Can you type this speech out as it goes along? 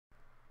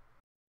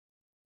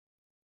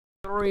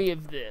3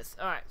 of this.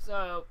 Alright,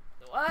 so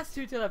the last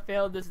 2 times I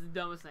failed, this is the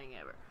dumbest thing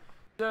ever.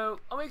 So,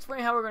 let me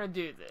explain how we're going to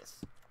do this.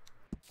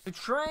 The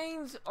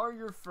trains are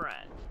your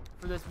friend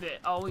for this bit.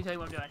 Oh, let me tell you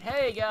what I'm doing.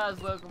 Hey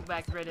guys, welcome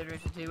back to Red Dead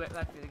Redemption 2.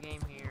 Back to the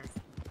game here.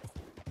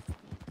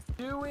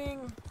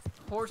 Doing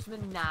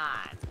Horsemen 9.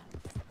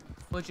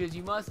 Which is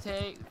you must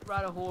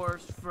ride a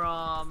horse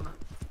from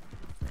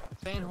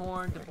Van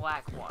Horn to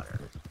Blackwater.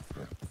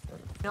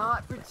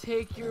 Not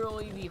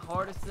particularly the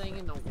hardest thing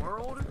in the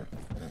world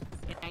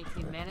in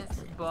 19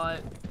 minutes,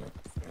 but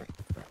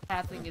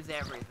pathing is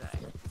everything.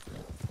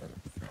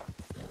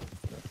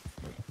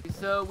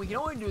 So we can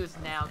only do this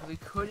now because we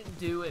couldn't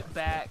do it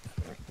back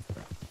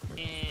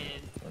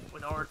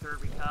with Arthur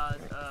because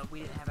we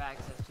didn't have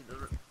access to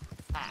the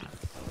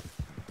paths.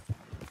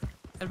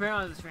 And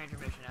apparently there's a stranger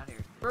mission out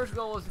here. First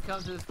goal is to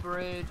come to this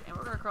bridge, and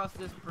we're going to cross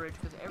this bridge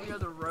because every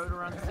other road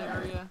around this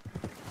area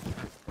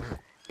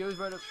goes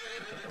right up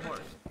the horse.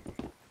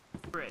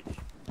 Bridge.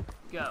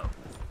 Go.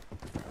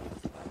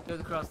 Goes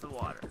across the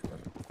water.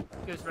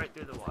 Goes right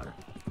through the water.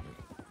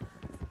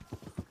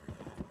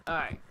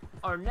 Alright.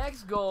 Our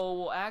next goal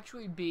will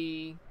actually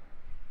be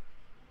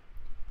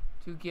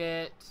to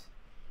get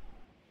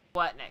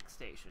Flatneck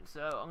Station.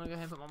 So I'm going to go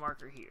ahead and put my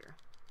marker here.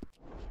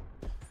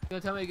 It's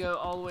going to tell me to go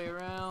all the way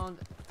around.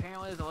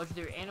 Apparently there's a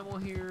legendary animal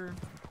here.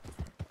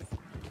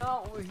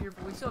 Not over here,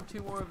 but we still have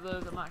 2 more of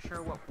those. I'm not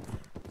sure what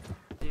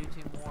we'll do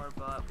 2 more,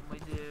 but when we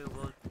do,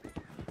 we'll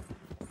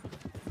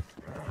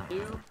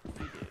do.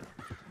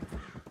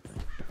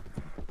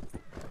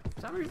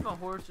 For some reason my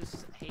horse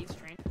just hates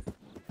trains.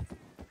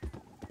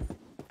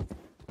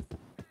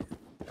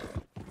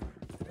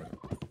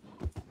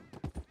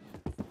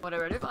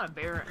 Whatever, I did find a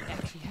bear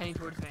actually heading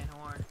towards Van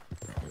Horn.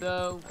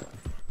 So,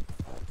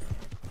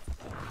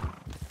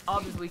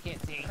 obviously we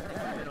can't see anything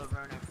in the middle of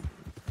Roanoke.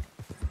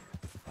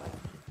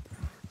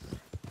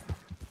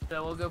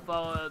 So we'll go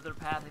follow their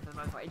pathing for the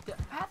most part.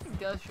 Pathing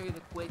does show you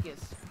the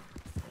quickest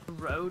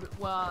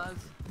road-wise,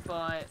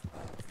 but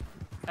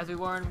as we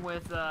learned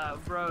with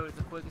roads,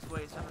 the quickest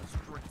way is something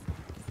straight.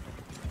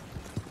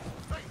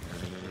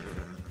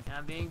 And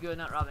I'm being good,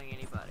 not robbing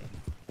anybody.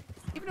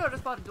 Even though I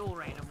just bought a duel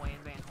randomly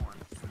in Van Horn.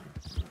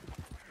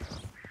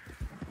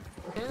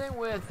 Anything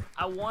with,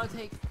 I want to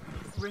take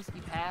risky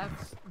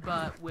paths,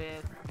 but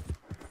with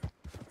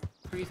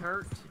trees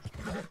hurt.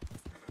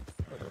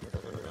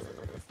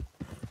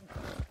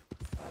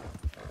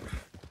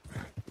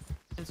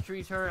 Since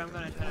trees hurt, I'm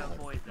going to try to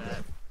avoid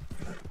that.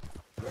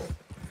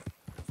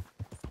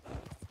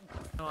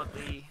 I want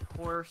the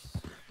horse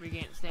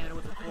regain stamina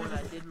with the core that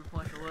I did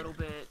replenish a little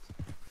bit.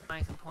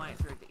 Find some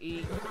plants for it to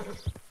eat.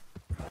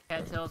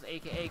 Cattails,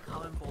 aka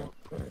common bull.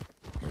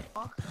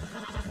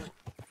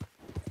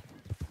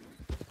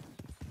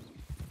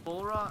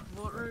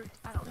 Bullet root?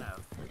 I don't know.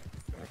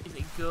 Is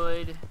it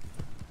good?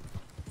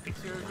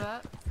 Picture of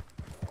that?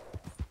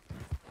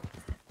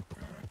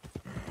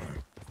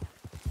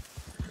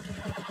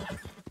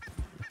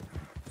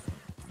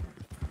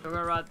 So we're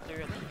gonna ride through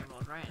the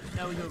Emerald Ranch.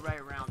 No, we go right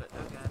around it.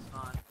 Okay, that's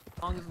fine.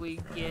 As long as we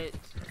get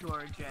to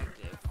our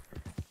objective.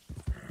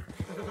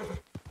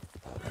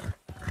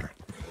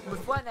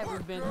 With Flatneck,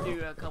 we've been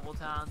through a couple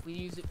times. We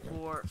use it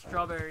for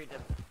strawberry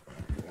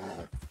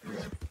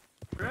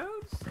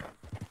roads?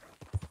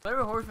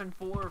 Whatever Horseman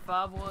 4 or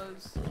 5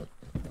 was.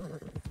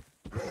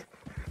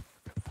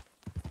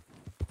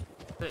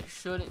 But it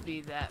shouldn't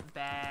be that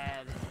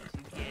bad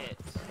to get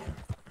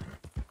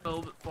a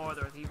little bit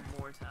farther with even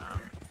more time.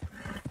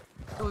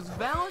 It was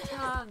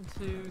Valentine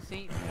to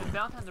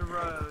Valentine the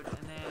Road,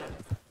 and then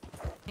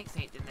I think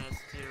St. Denis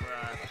to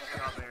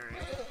Strawberry.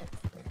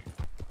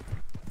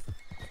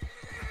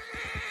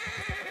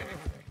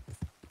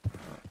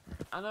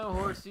 I know,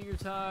 Horsey, you're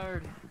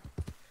tired.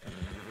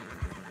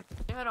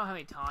 I don't have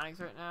any tonics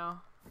right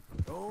now.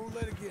 Don't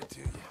let it get to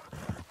you.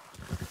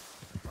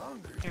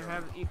 Hungry.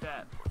 Here, eat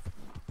that.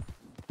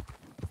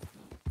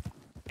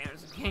 And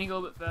it's getting a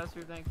little bit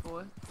faster,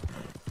 thankfully.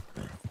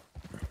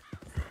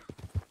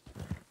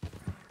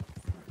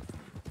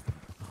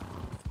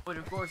 Which,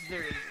 of course,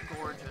 there is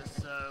gorgeous,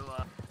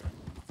 so,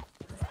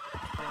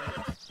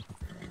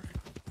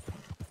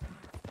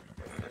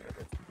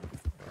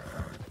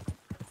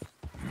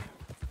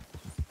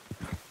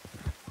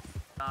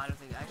 I don't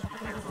think I should be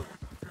careful.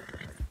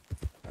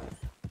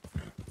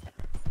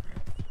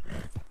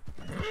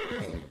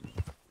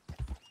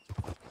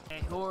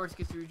 And horse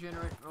gets to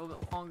regenerate a little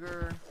bit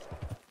longer.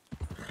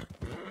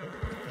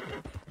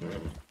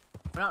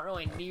 We're not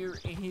really near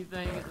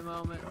anything at the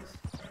moment.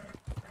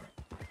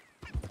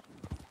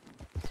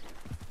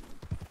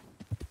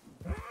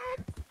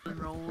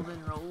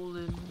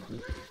 Rolling.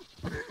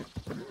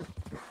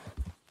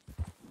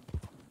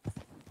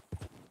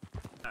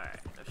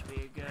 Alright, that should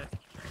be a good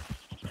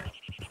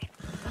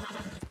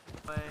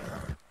way.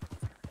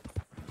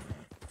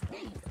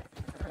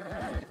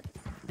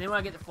 Then when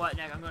I get the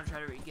Flatneck, I'm going to try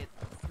to get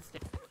the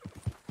stick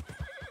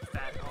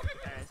back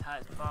as high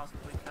as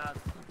possible because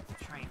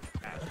it's a train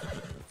track.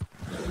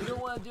 We don't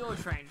want to deal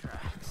with train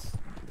tracks.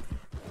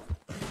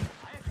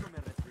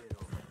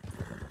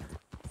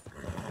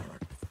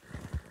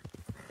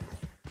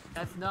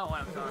 That's not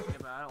what I'm talking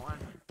about. I don't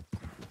want.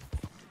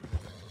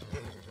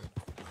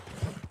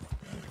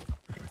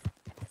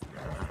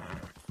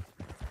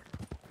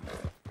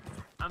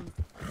 I'm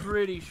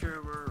pretty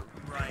sure we're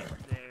right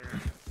there.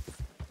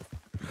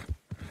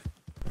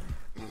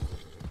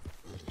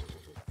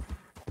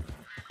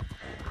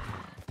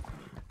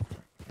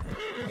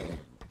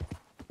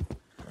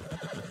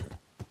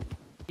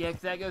 Yeah,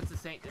 because that goes to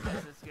St.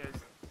 Denis. This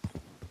goes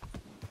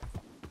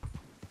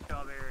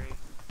Strawberry.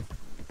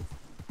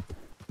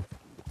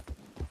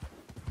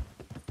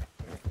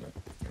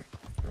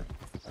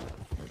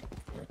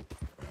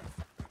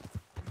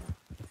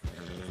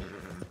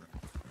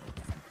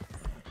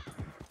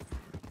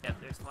 Yep,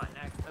 there's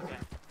Flatneck. Okay.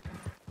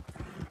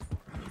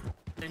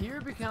 And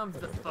here becomes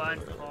the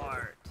fun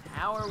part.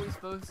 How are we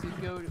supposed to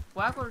go to...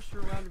 Blackwater's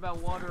surrounded by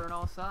water on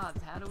all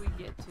sides. How do we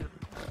get to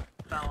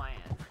the land?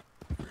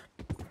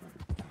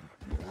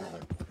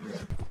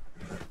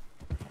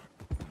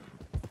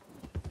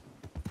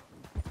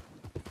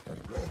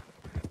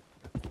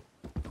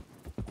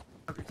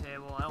 Poker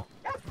table. I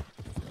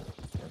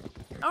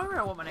don't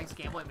remember what my next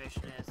gambling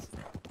mission is. It's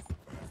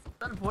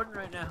not important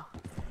right now.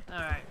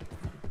 Alright.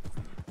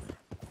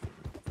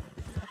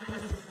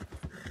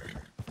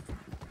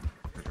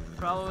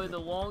 Probably the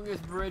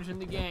longest bridge in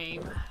the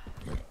game.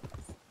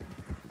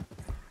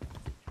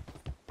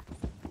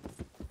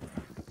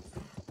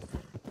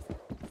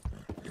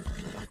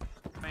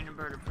 Random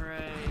bird of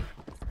prey.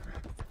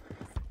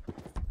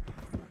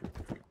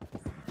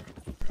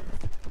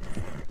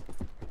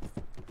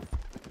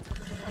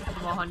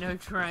 Come on, no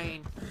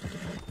train.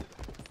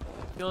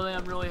 The only thing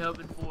I'm really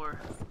hoping for.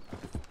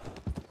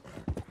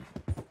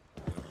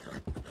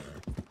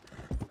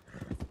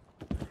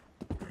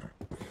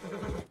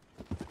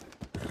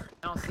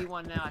 I don't see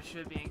one now. I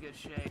should be in good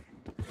shape.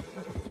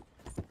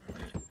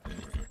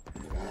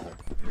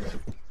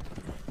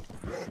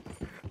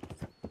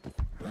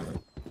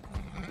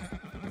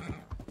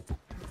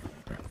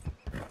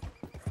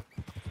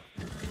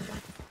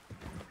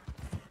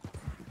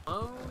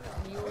 Lone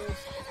mules.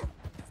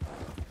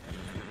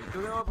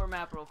 We're gonna open our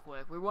map real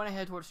quick. We want to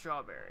head towards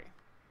Strawberry.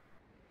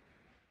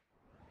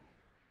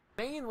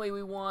 Mainly,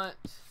 we want.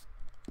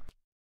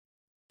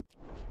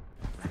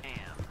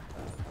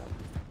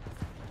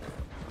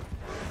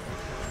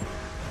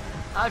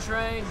 Hi,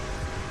 train.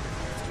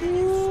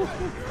 Ooh.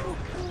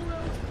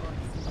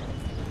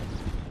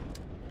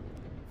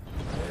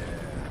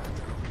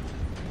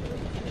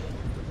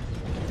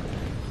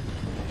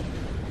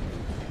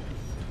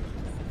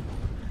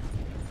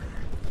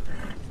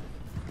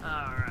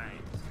 All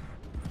right.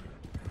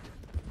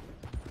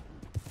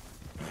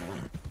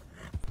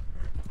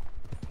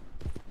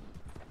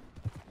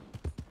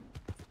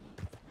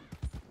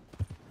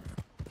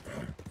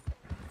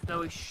 So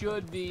we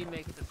should be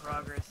making the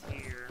progress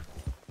here.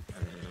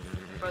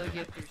 Rather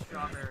get through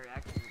Strawberry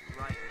actually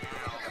right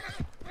now.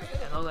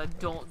 As long as I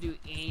don't do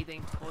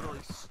anything totally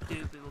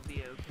stupid, we'll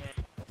be okay.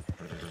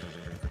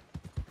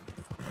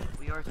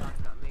 We are talking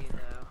about me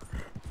though.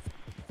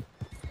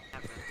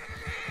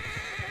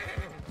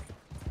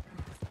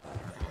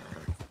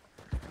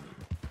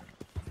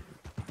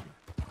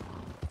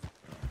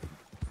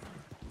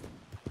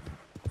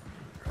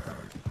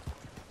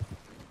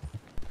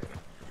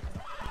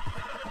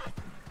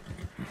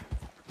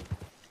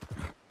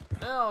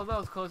 Oh, that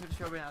was closer to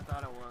Strawberry than I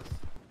thought it was.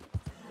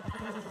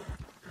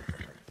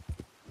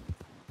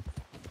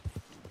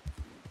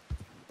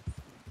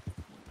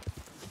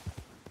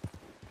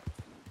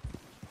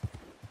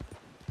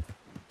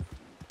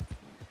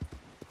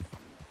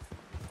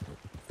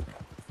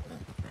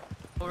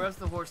 We'll rest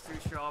the horse through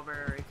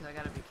Strawberry because I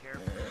gotta be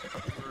careful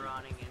if we're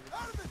running in.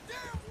 Out of the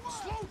damn way!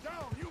 Slow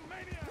down, you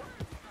maniac!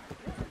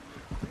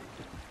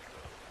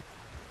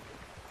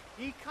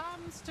 He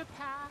comes to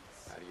pass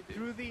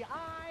through the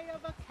eye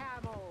of a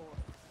camel.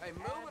 Hey,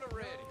 move it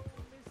already.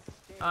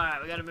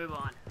 Alright, we gotta move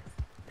on.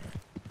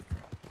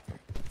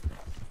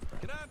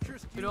 Can I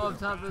interest you? We don't have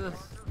time for this.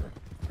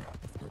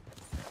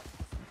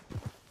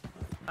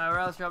 Alright, we're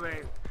out of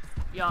Strawberry.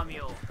 Yaw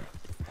mule.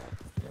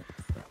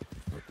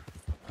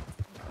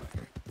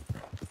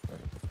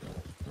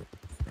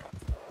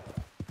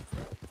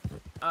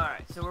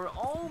 Alright, so we're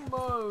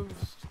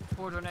almost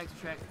towards our next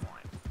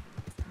checkpoint.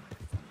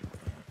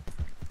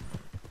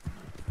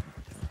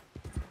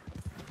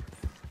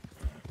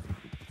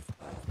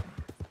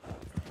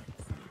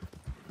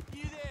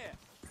 You there?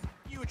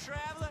 You a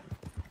traveler?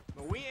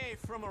 But we ain't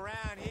from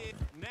around here.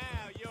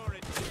 Now you're a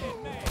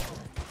dead man.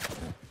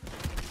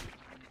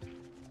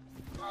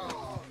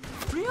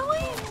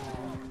 Really?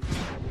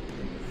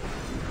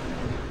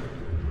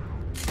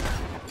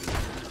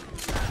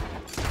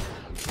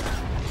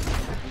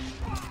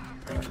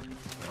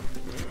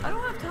 I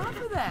don't have time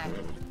for that.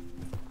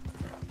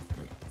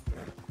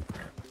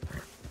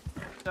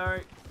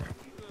 Sorry.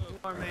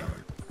 Pardon me.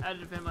 I had to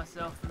defend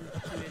myself from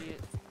two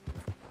idiots.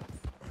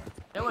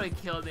 That would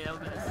have killed me. That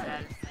would have been the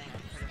saddest thing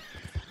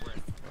I could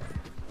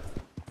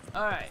have.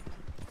 Alright.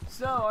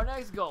 So, our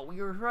next goal.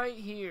 We are right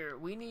here.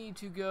 We need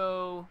to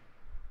go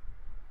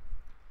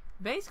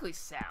basically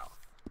south.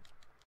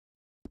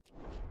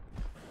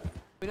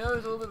 We know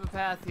there's a little bit of a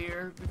path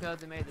here because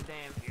they made the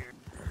dam here.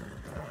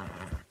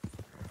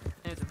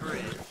 And it's a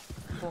bridge.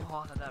 Oh, I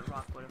thought that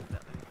rock would have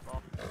let me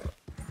fall.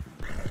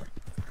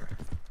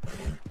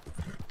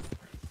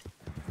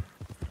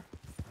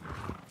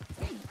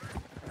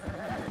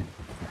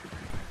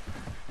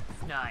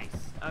 Nice.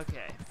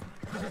 Okay.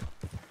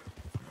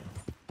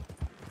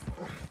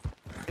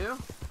 Two?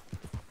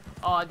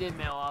 Oh, I did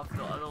mail off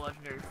the other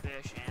legendary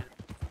fish and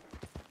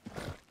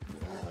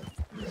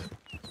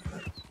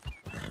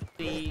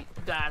the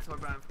dinosaur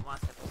bone from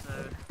last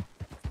episode.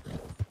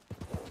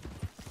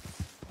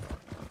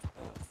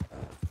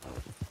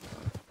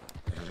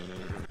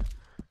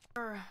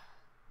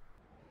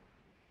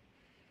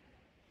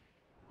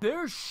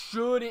 There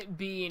shouldn't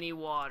be any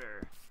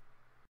water.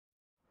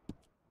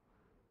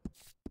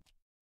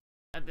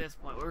 At this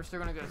point, we're still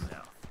gonna go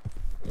south.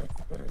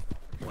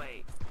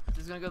 Wait, is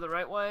this gonna go the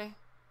right way?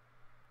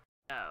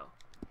 No.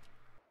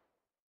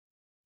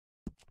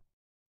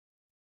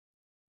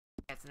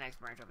 That's the next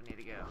branch up I need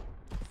to go.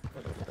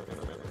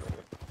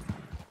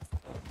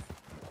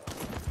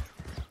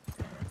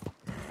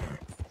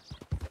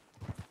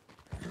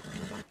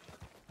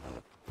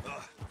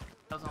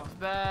 That was almost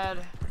bad.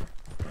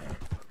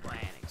 We're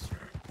playing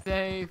extremely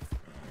safe.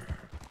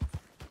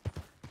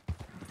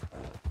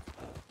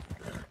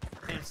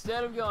 And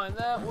instead of going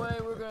that way,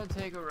 we're gonna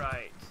take a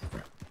right.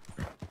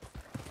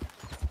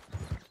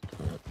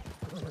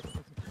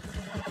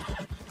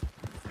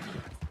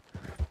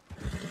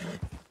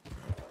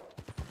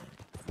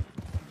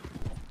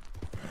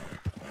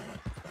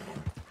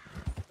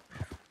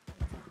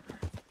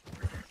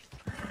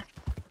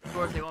 Of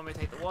course, they want me to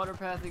take the water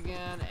path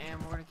again,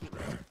 and we're gonna keep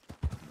moving.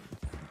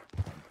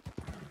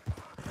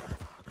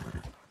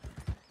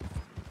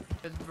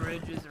 Because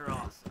bridges are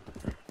awesome.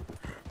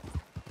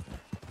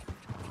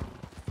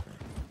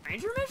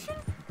 Stranger mission?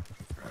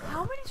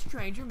 How many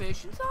stranger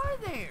missions are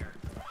there?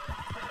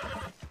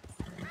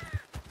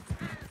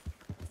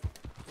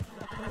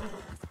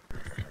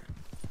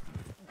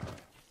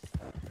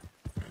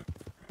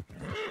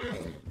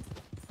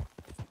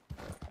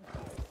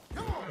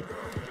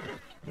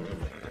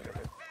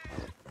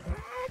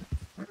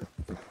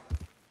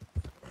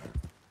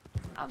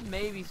 I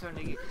may be starting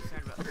to get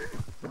concerned about this.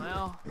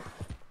 Well,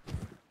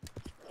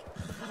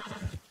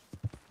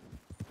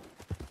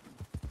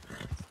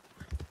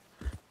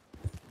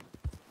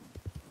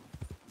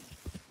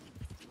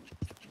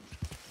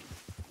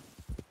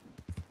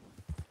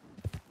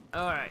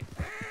 alright.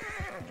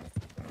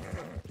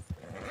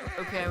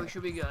 Okay, we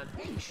should be good.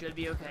 We should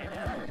be okay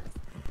now.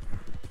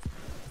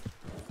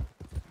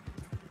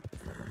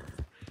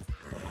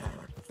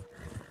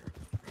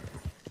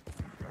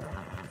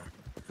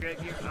 Good,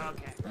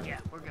 okay, yeah,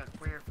 we're good.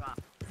 We're fine.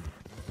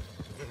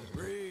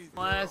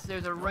 Unless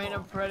there's a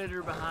random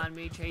predator behind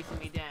me chasing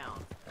me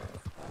down.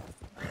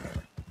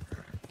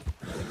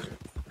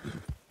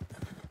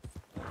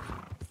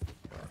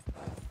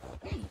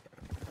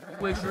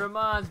 Which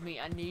reminds me,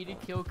 I need to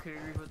kill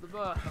cougars with the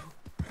bow.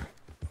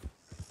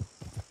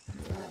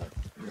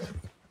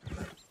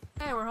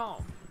 Hey, we're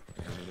home.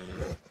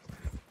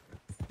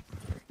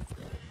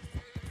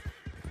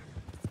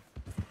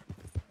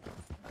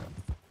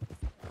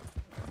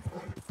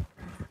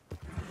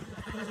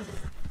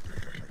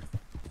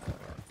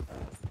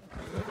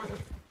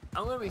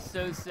 I'm gonna be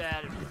so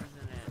sad if this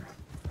isn't it.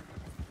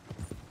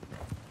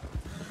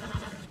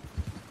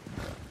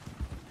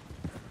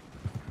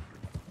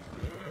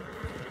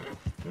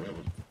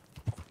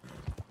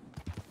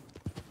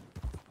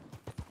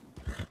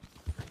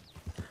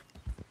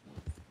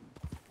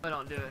 I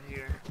don't do it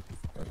here.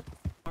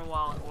 More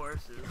wild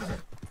horses.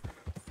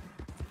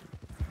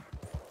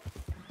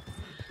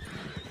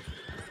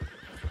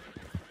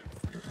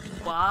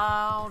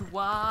 Wild,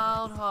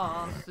 wild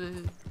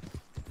horses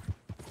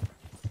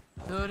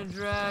couldn't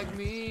drag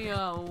me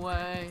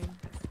away.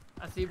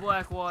 I see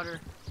Blackwater.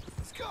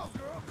 Let's go,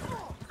 girl. Come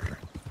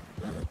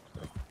on.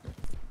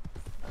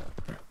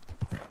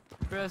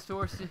 Rest,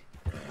 horsey.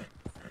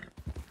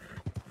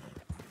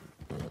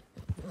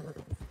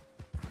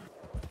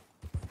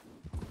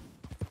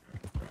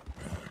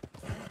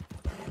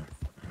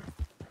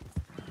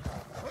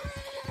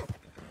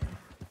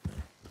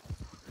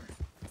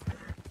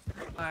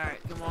 Alright,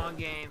 come on,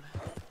 game.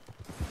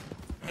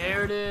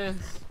 There it is.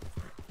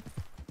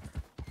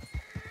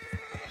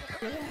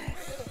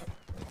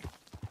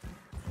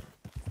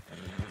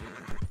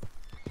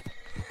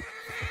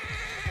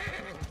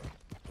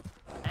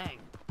 Dang.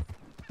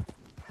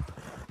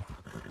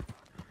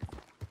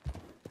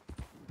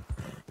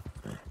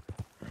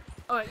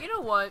 Alright, you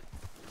know what?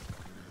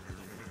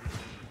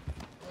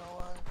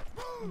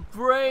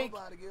 Break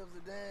Nobody gives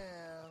a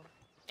damn.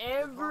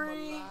 every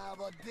If I'm alive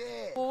or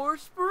dead.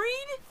 horse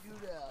breed? You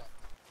there.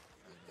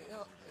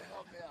 Help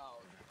me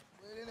out.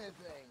 With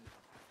anything.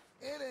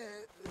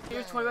 Anything.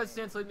 Here's 25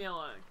 cents, leave me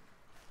alone.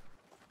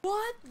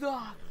 What the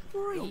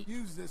freak? Don't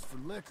use this for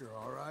liquor,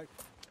 alright?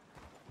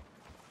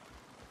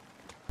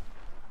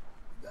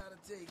 You gotta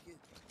take it.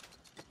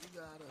 You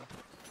gotta.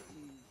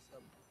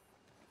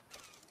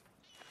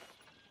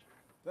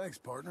 Thanks,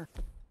 partner.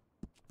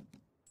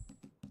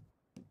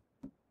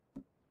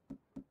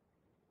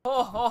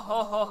 ho ho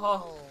ho ho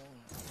ho.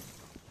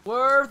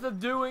 Worth of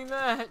doing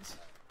that.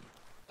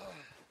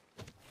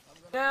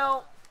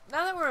 Now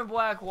that we're in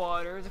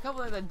Blackwater, there's a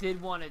couple things I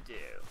did want to do.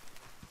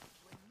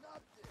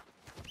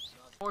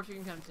 Or you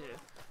can come too.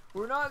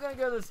 We're not gonna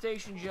go to the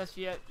station just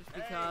yet, just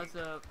because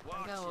it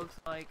kind of looks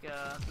like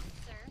Sir?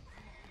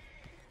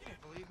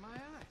 Can't believe my eyes.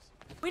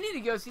 we need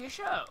to go see a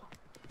show.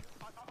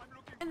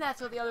 And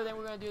that's what the other thing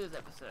we're gonna do this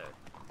episode.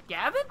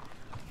 Gavin,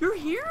 you're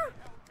here?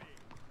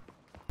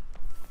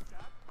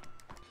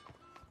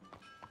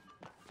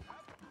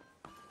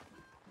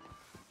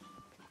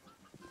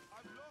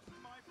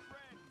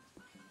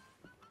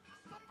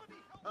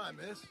 Hi,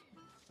 miss.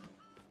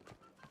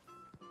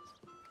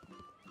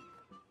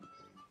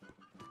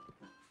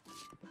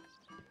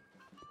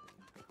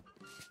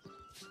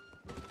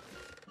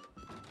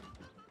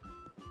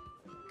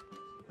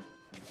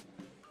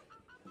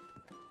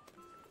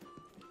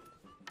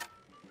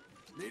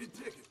 Need a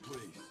ticket, please.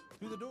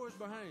 To the doors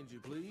behind you,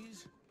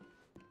 please.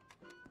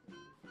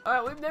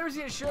 Alright, we've never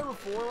seen a show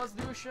before. Let's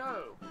do a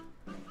show.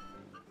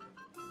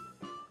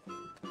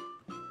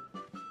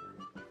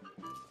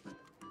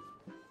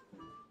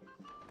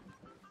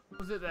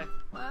 Was it that?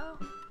 Well,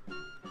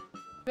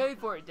 pay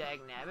for it,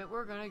 dagnabbit.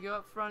 We're gonna go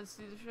up front and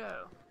see the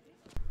show.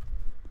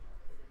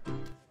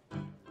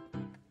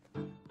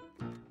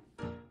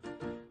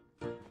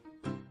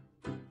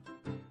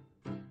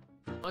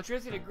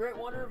 Electricity, a great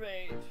wonder of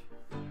age.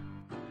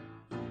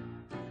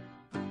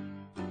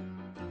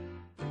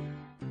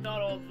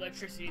 Not all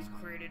electricity is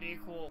created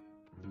equal.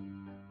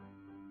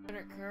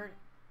 Current.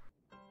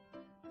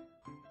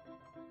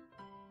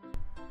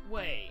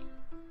 Wait.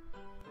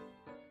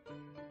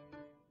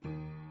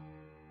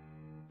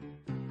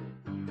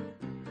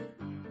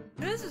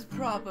 This is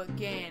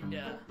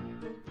propaganda.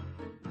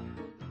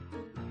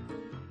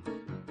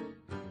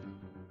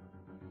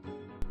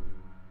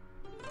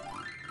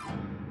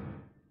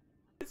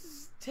 This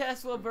is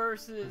Tesla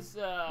versus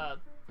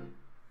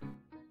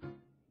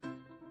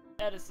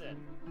Edison.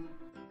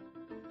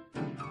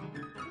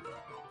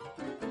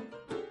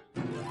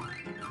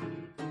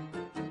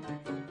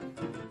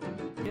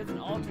 He has an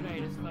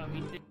alternator, so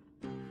he did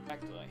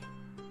correctly.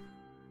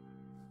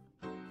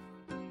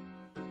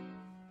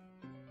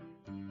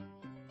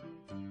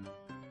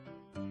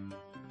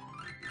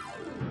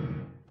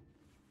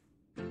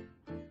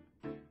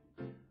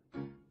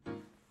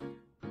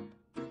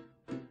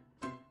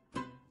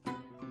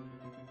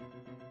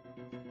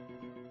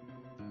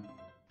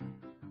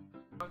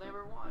 I've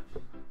never watched.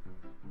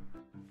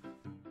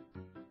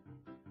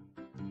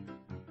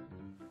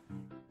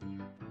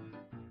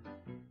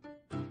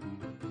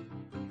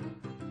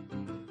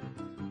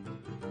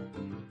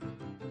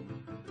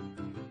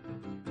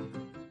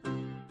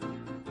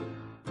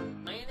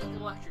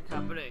 Atlantic Electric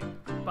Company,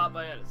 bought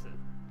by Edison.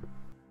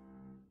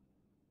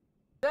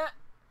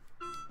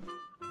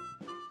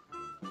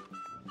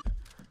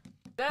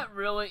 That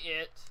really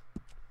it?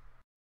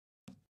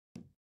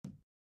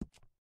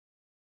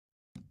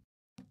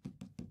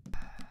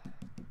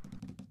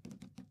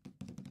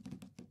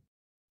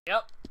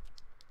 Yep.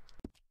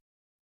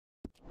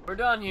 We're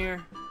done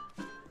here.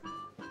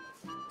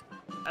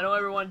 I don't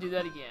ever want to do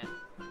that again.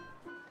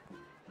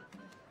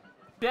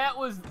 That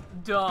was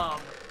dumb.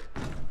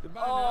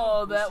 Goodbye Oh, now.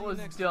 We'll that see you was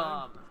next dumb.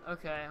 time.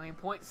 Okay, I mean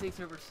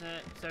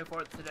 0.6% so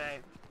far today.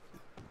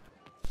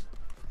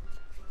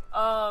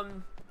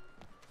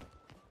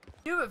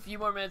 Do have a few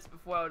more minutes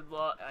before I would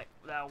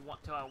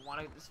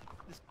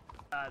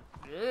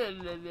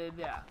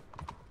yeah.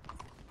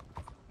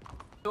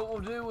 So what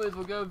we'll do is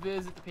we'll go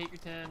visit the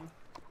Pinkerton.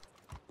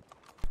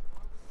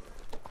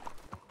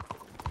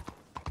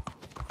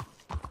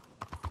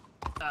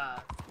 Too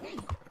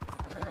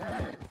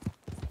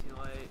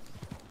late.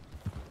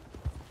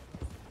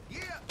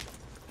 Yeah.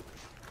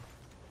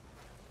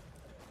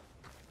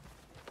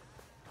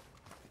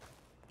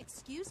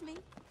 Excuse me.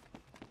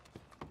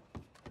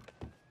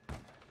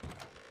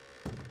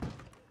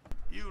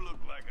 You look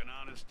like an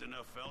honest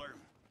enough feller.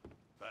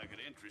 If I could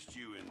interest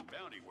you in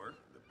bounty work,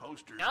 the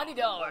posters.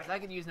 $90. I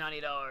could use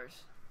 $90.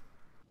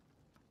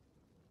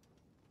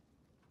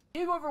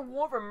 He's going for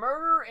warrant for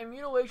murder and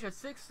mutilation of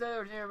 6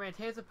 sailors near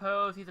Mantanza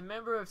Post. He's a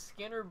member of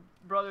Skinner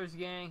Brothers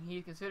gang.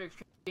 He's considered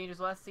extremely dangerous.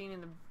 Last seen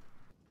in the...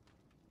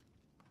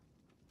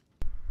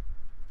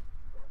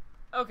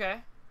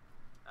 Okay.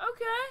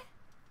 Okay.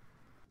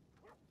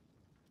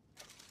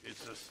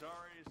 It's a sorry.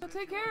 I'll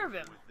take care of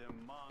him. With them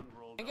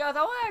mongrel And guys,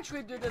 I'll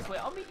actually do it this way.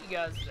 I'll meet you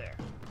guys there.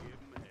 Give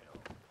 'em hell.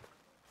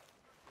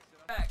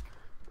 Back.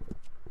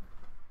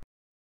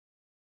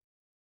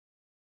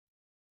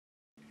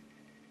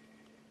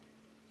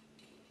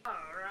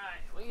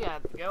 Alright, we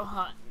got to go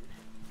hunting.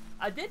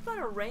 I did find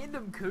a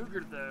random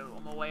cougar though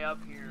on my way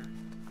up here.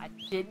 I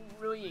didn't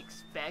really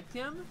expect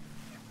him,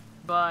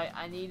 but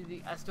I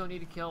still need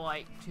to kill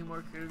like 2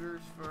 more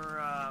cougars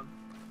for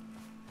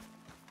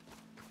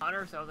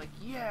hunter, so I was like,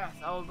 yes,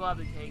 I will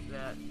gladly take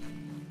that.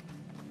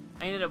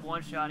 I ended up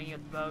one-shotting it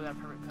with the bow, got a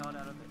perfect pellet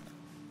out of it.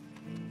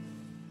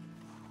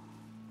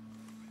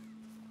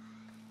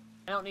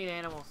 I don't need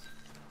animals.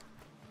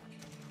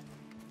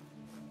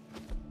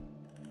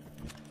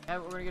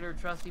 We're gonna get our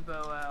trusty bow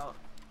out.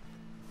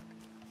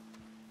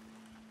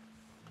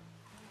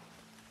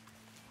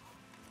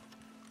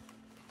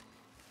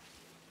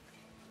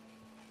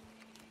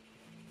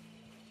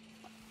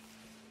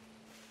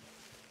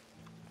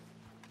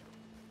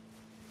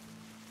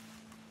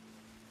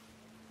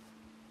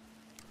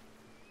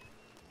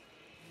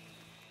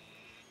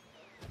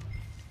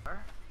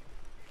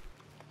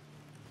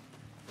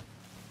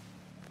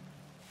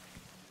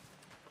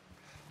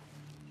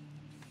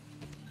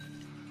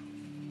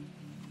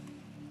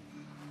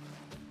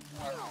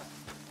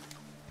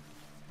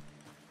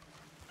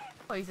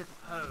 Oh, he's at the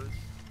post.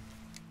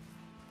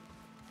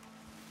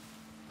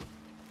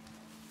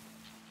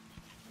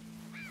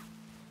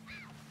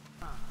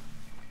 Huh.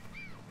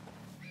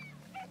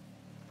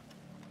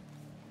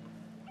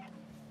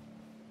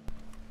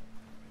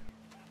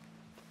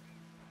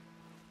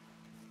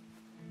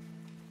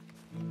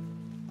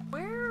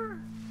 Where?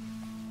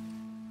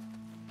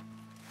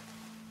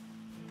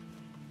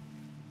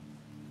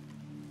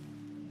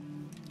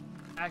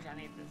 Actually, I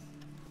need this.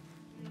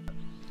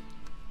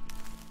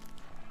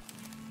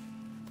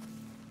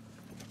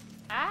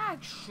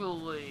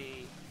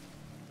 Actually,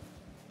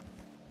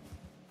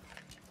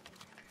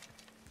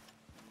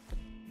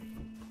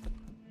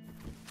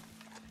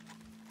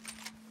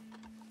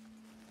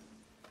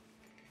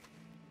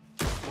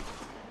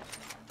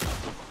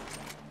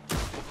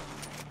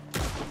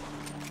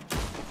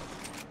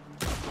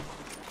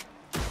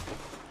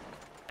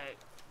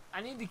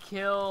 I need to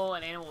kill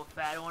an animal with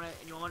fat on it,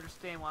 and you'll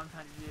understand why I'm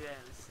trying to do that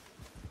in this.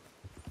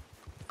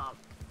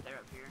 They're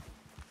up here.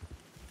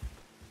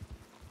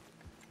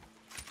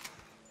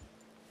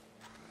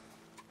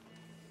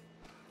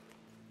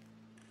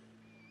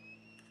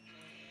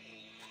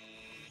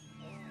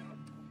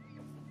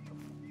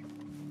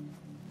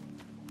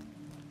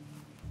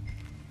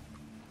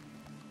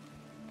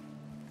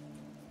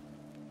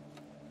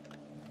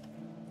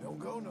 Don't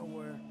go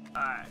nowhere.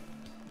 Alright.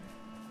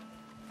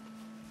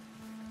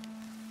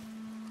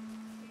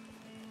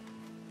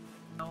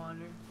 No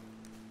wonder.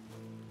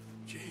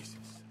 Jesus.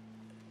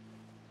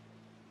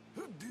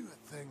 Who'd do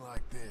a thing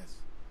like this?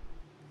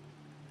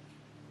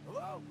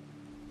 Hello?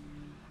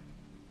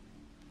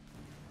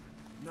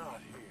 Not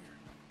here.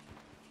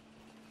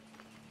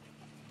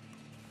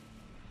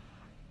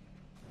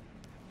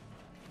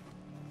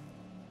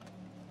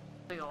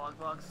 Big log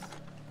box.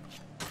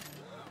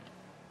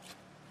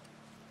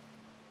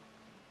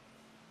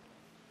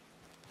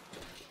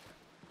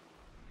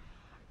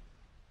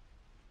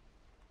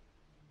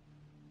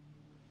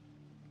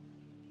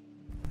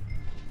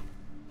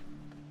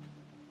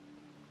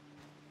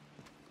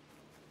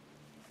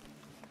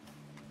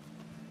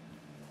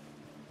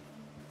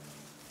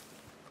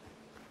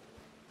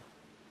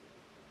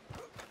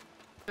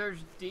 Search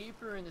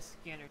deeper in the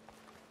scanner.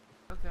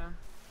 Okay.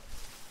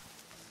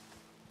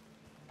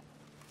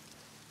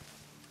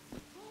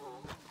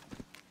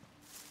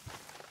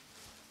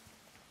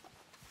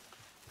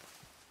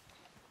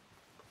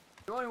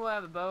 You only will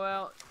have a bow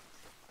out.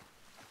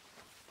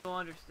 You'll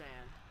understand.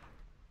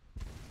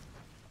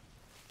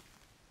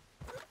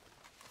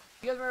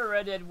 You guys remember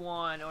Red Dead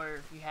 1, or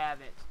if you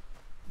haven't,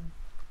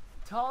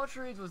 Tall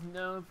Trees was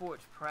known for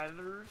its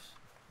predators,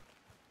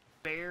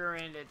 bear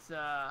and its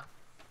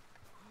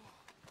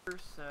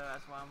so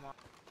that's why I'm on.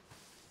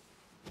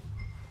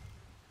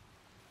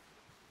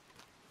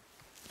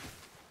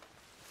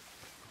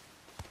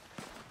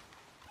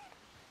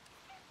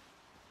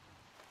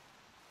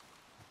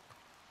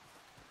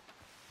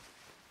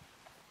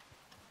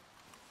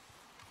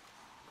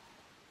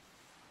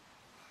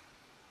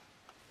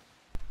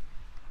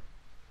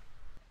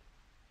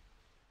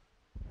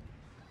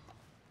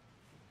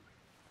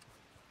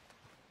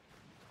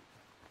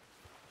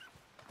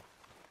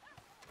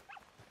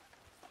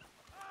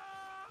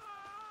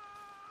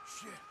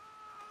 Shit.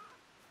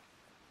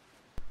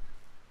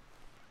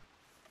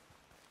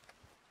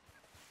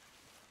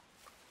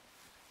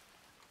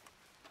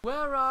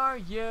 Where are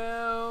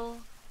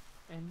you?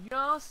 And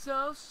you're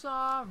so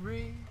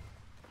sorry.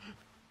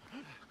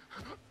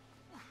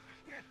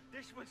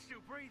 This one's still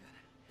breathing.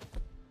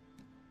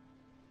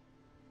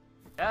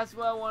 That's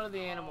why I wanted the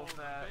animal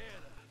fat.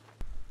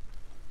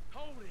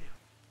 Hold him.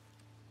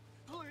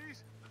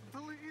 Please,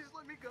 please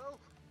let me go.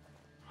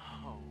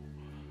 Oh,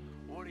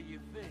 what do you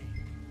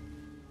think?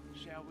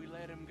 Shall we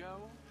let him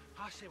go?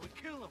 I said we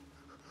kill him.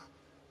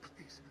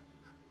 Please,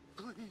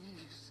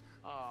 please.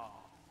 Oh,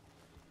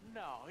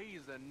 no,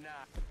 he's a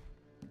nice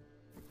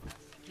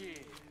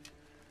kid.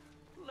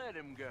 Let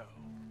him go.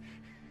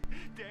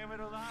 Damn it,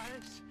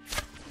 Elias.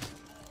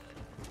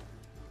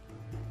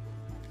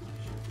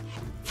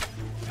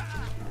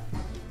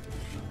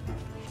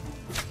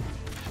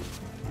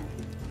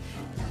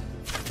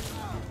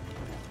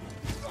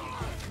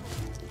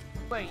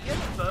 Wait, you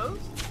have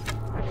both?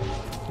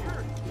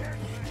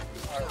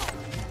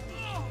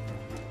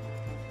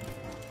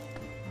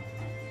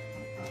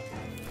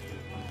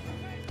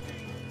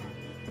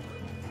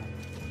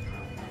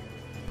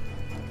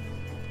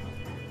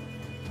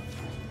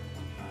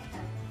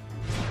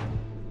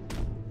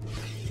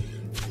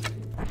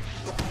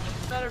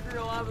 Better for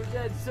your life. alive or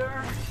dead,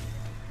 sir.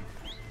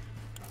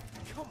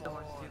 Come That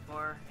horse is on. too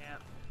far. Yeah.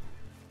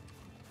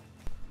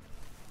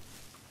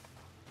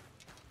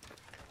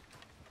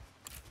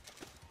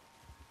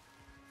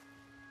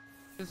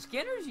 The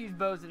Skinners use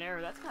bows and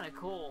arrows. That's kind of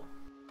cool.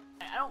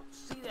 I don't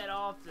see that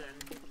often.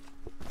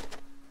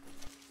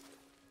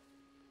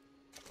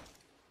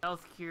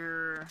 Health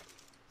cure,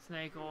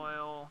 snake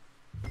oil.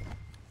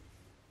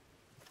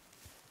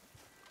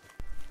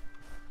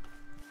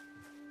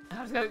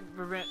 I was gonna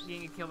prevent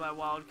getting killed by a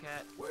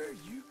wildcat. Where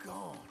you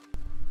gone?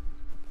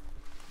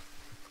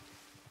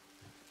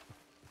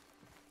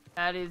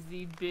 That is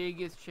the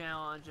biggest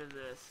challenge of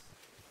this.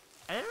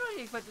 I didn't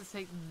really expect it to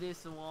take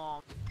this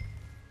long.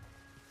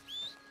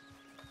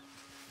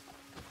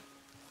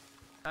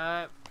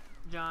 Alright,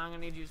 John, I'm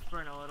gonna need you to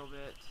sprint a little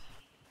bit.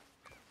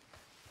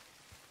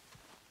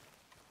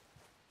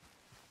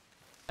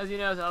 As you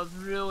know, I was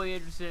really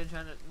interested in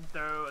trying to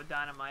throw a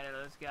dynamite at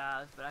those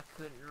guys, but I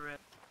couldn't really.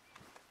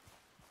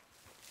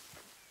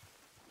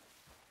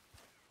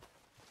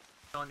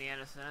 On the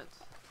innocent.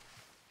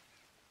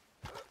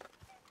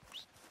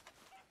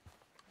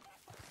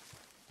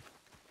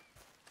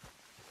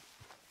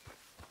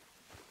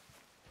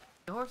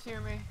 The horse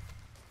hear me?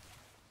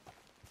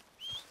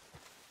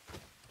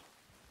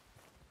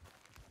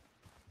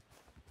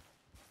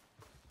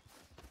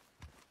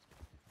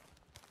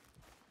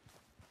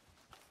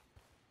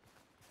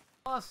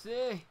 Oh,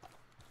 see.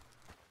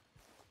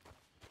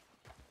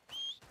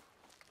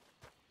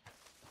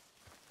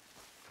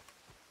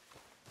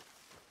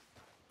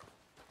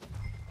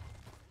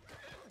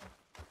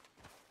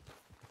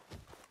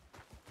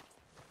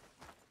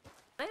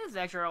 I think this is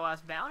actually our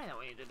last bounty that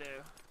we need to do.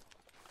 If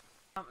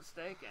I'm not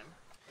mistaken.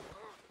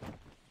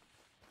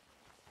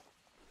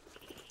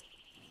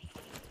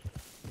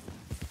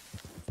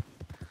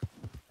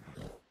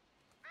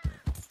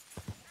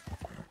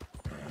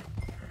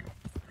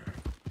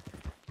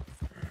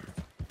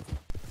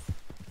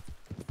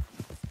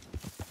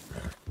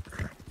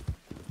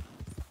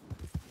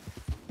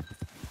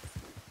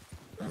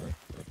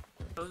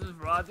 Those just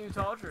ride through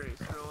tall trees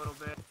for a little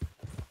bit.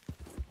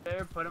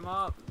 There, put them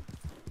up.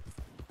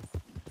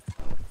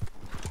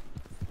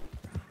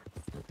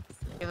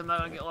 Guess I'm not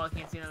gonna get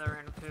lucky and see another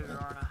random cougar,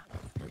 aren't I?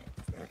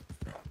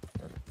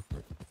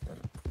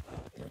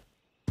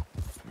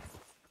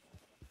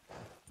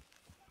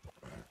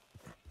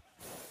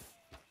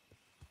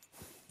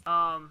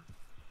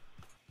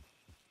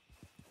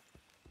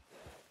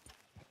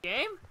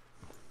 Game?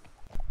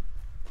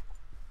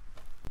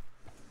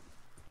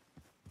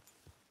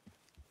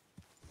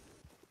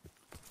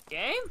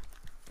 Game?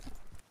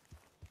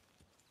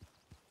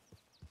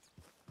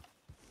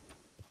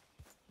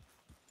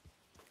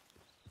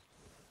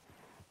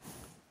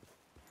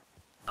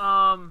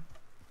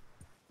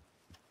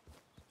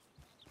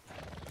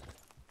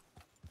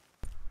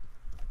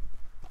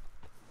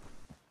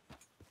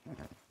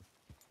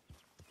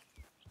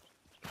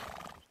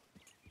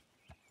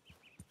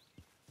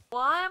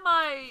 Why am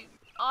I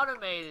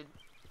automated?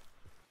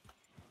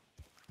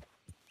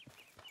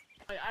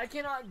 Like, I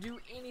cannot do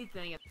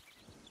anything.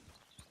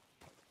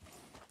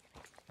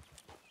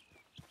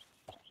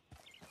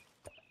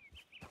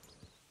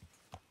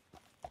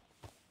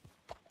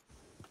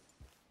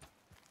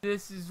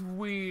 This is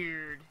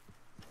weird.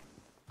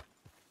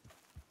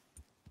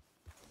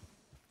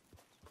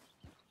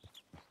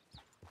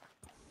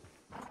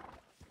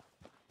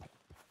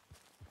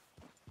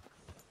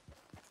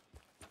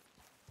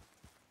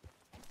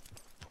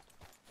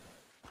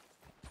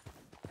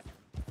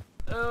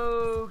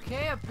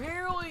 Okay,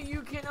 apparently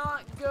you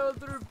cannot go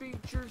through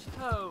Beecher's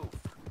Cove.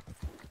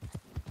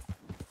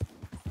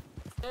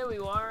 Hey, we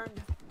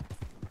learned.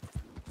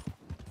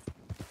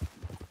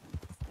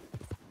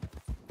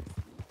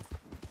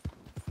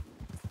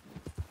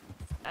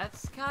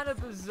 That's kind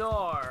of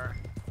bizarre.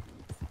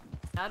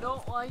 I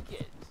don't like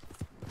it.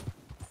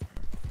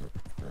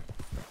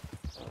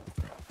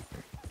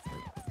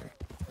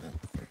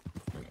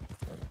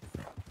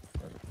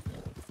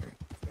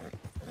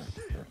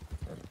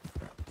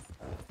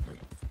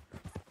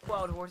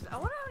 Wild horses. I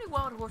wonder how many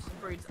wild horse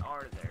breeds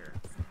are there.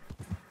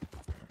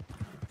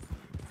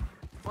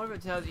 I wonder if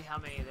it tells you how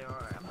many there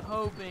are. I'm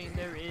hoping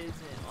there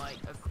isn't like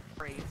a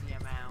crazy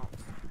amount.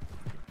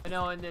 I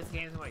know in this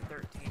game it's like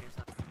 13 or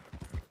something.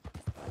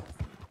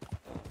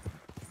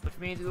 Which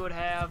means we would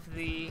have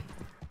the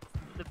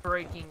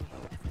breaking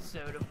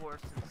episode of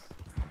horses.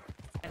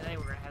 And I think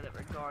we're gonna have that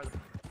regardless.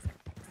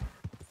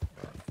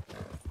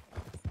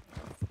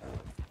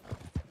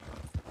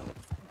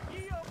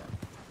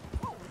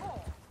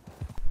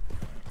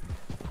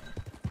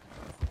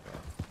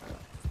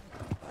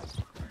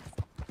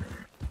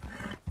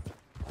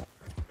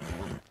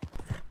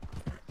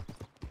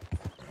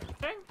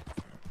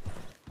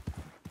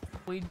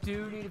 We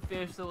do need to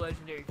fish the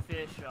legendary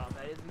fish off.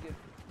 That is a good.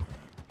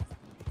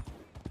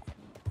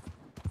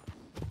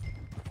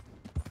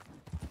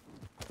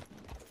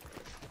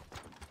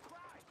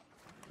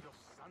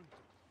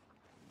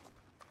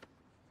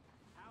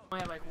 I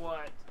have like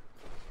what?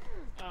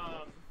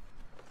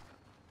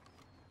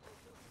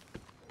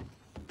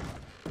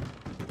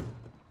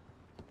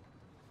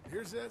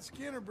 Here's that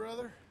Skinner,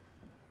 brother.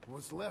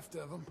 What's left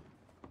of him.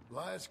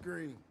 Last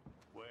green.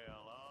 Well,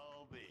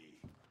 I'll be.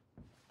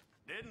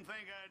 Didn't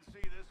think I'd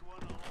see this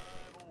one alive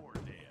or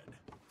dead.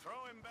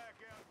 Throw him back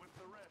out with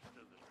the rest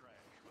of the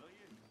trash, will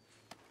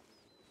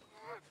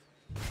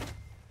you?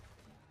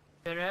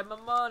 Better have my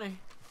money.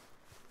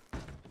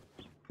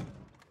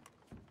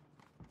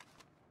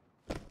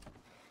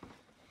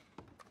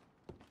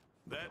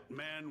 That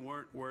man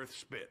weren't worth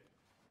spit.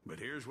 But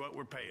here's what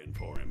we're paying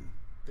for him.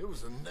 It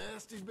was a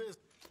nasty business.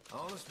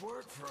 Honest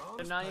work for The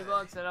honest 90 pay.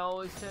 bucks that I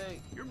always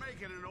take. You're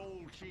making an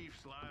old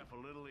chief's life a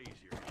little easier,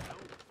 you know?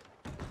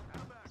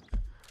 How about...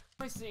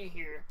 Let me see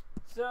here.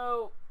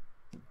 So,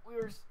 we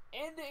were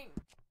ending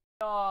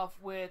off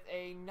with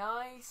a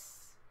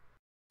nice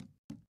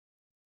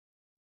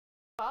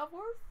 5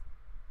 worth?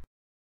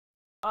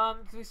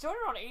 Because we started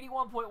on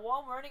 81.1,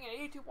 we're running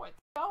at 82.3.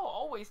 I'll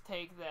always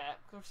take that.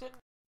 Because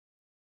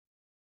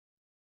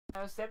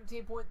we're sitting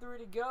 17.3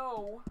 to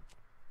go.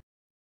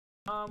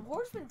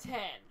 Horsemen 10.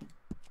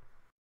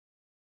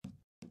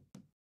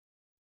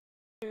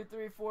 2,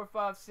 3, 4,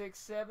 5, 6,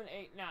 7,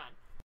 8, 9.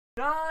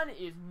 9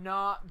 is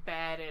not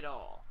bad at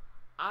all.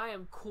 I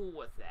am cool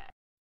with that.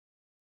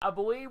 I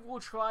believe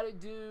we'll try to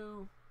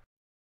do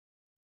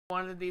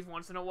one of these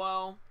once in a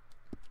while.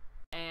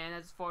 And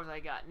that's as far as I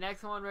got.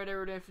 Next one, Red Dead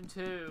Redemption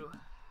 2.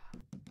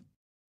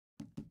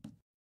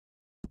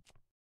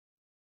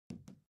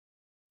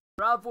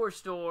 Rob 4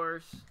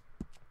 stores.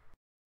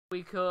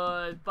 We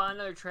could buy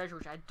another treasure,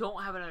 which I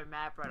don't have another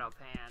map right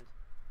offhand.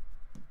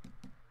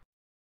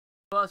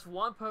 Plus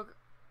 1 poker.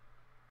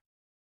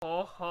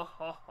 Oh, ho,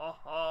 ho, ho,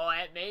 ho.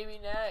 That may be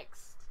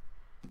next.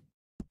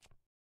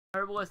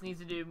 Herbalist needs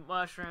to do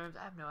mushrooms.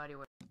 I have no idea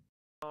what.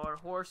 Or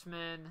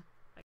Horsemen.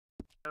 I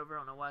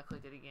don't know why I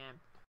clicked it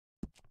again.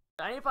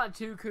 I need to find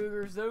 2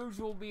 cougars. Those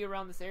will be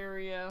around this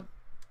area.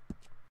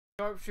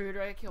 Sharpshooter.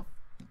 I kill.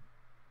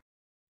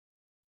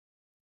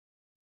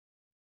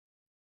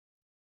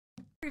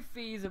 Very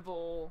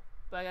feasible,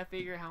 but I gotta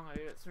figure out how I'm gonna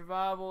do it.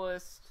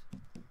 Survivalist.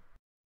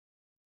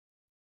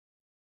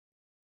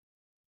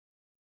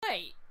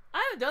 Wait,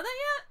 I haven't done that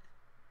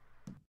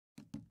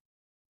yet?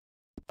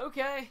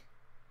 Okay.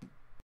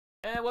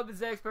 And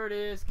weapons expert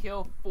is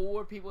kill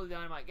 4 people with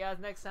dynamite. Guys,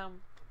 next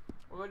time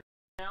we're going to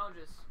do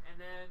challenges, and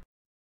then